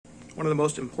One of the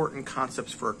most important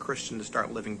concepts for a Christian to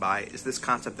start living by is this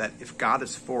concept that if God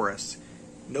is for us,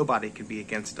 nobody can be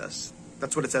against us.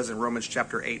 That's what it says in Romans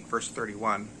chapter 8, verse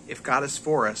 31. If God is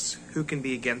for us, who can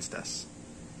be against us?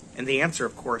 And the answer,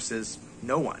 of course, is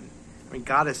no one. I mean,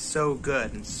 God is so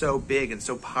good and so big and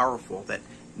so powerful that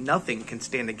nothing can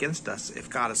stand against us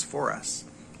if God is for us.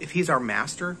 If he's our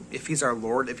master, if he's our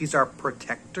Lord, if he's our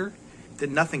protector,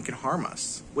 then nothing can harm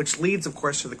us. Which leads, of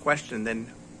course, to the question,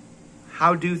 then,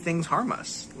 how do things harm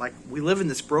us? Like, we live in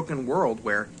this broken world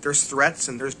where there's threats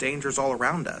and there's dangers all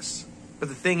around us. But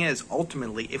the thing is,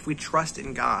 ultimately, if we trust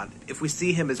in God, if we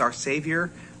see him as our Savior,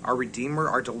 our Redeemer,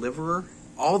 our Deliverer,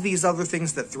 all these other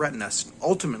things that threaten us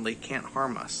ultimately can't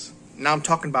harm us. Now I'm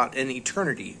talking about in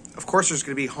eternity. Of course there's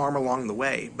going to be harm along the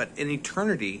way, but in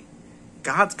eternity,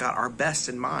 God's got our best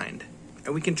in mind.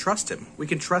 And we can trust him. We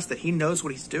can trust that he knows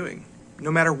what he's doing. No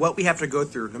matter what we have to go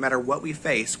through, no matter what we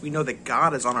face, we know that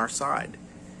God is on our side.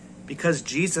 Because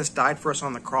Jesus died for us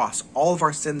on the cross, all of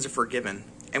our sins are forgiven,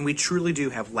 and we truly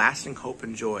do have lasting hope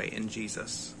and joy in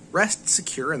Jesus. Rest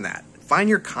secure in that. Find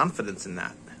your confidence in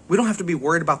that. We don't have to be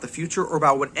worried about the future or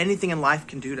about what anything in life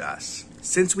can do to us.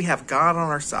 Since we have God on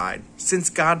our side, since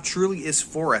God truly is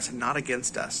for us and not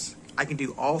against us, I can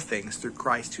do all things through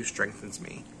Christ who strengthens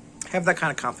me. Have that kind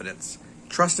of confidence.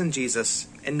 Trust in Jesus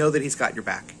and know that he's got your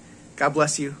back. God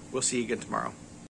bless you. We'll see you again tomorrow.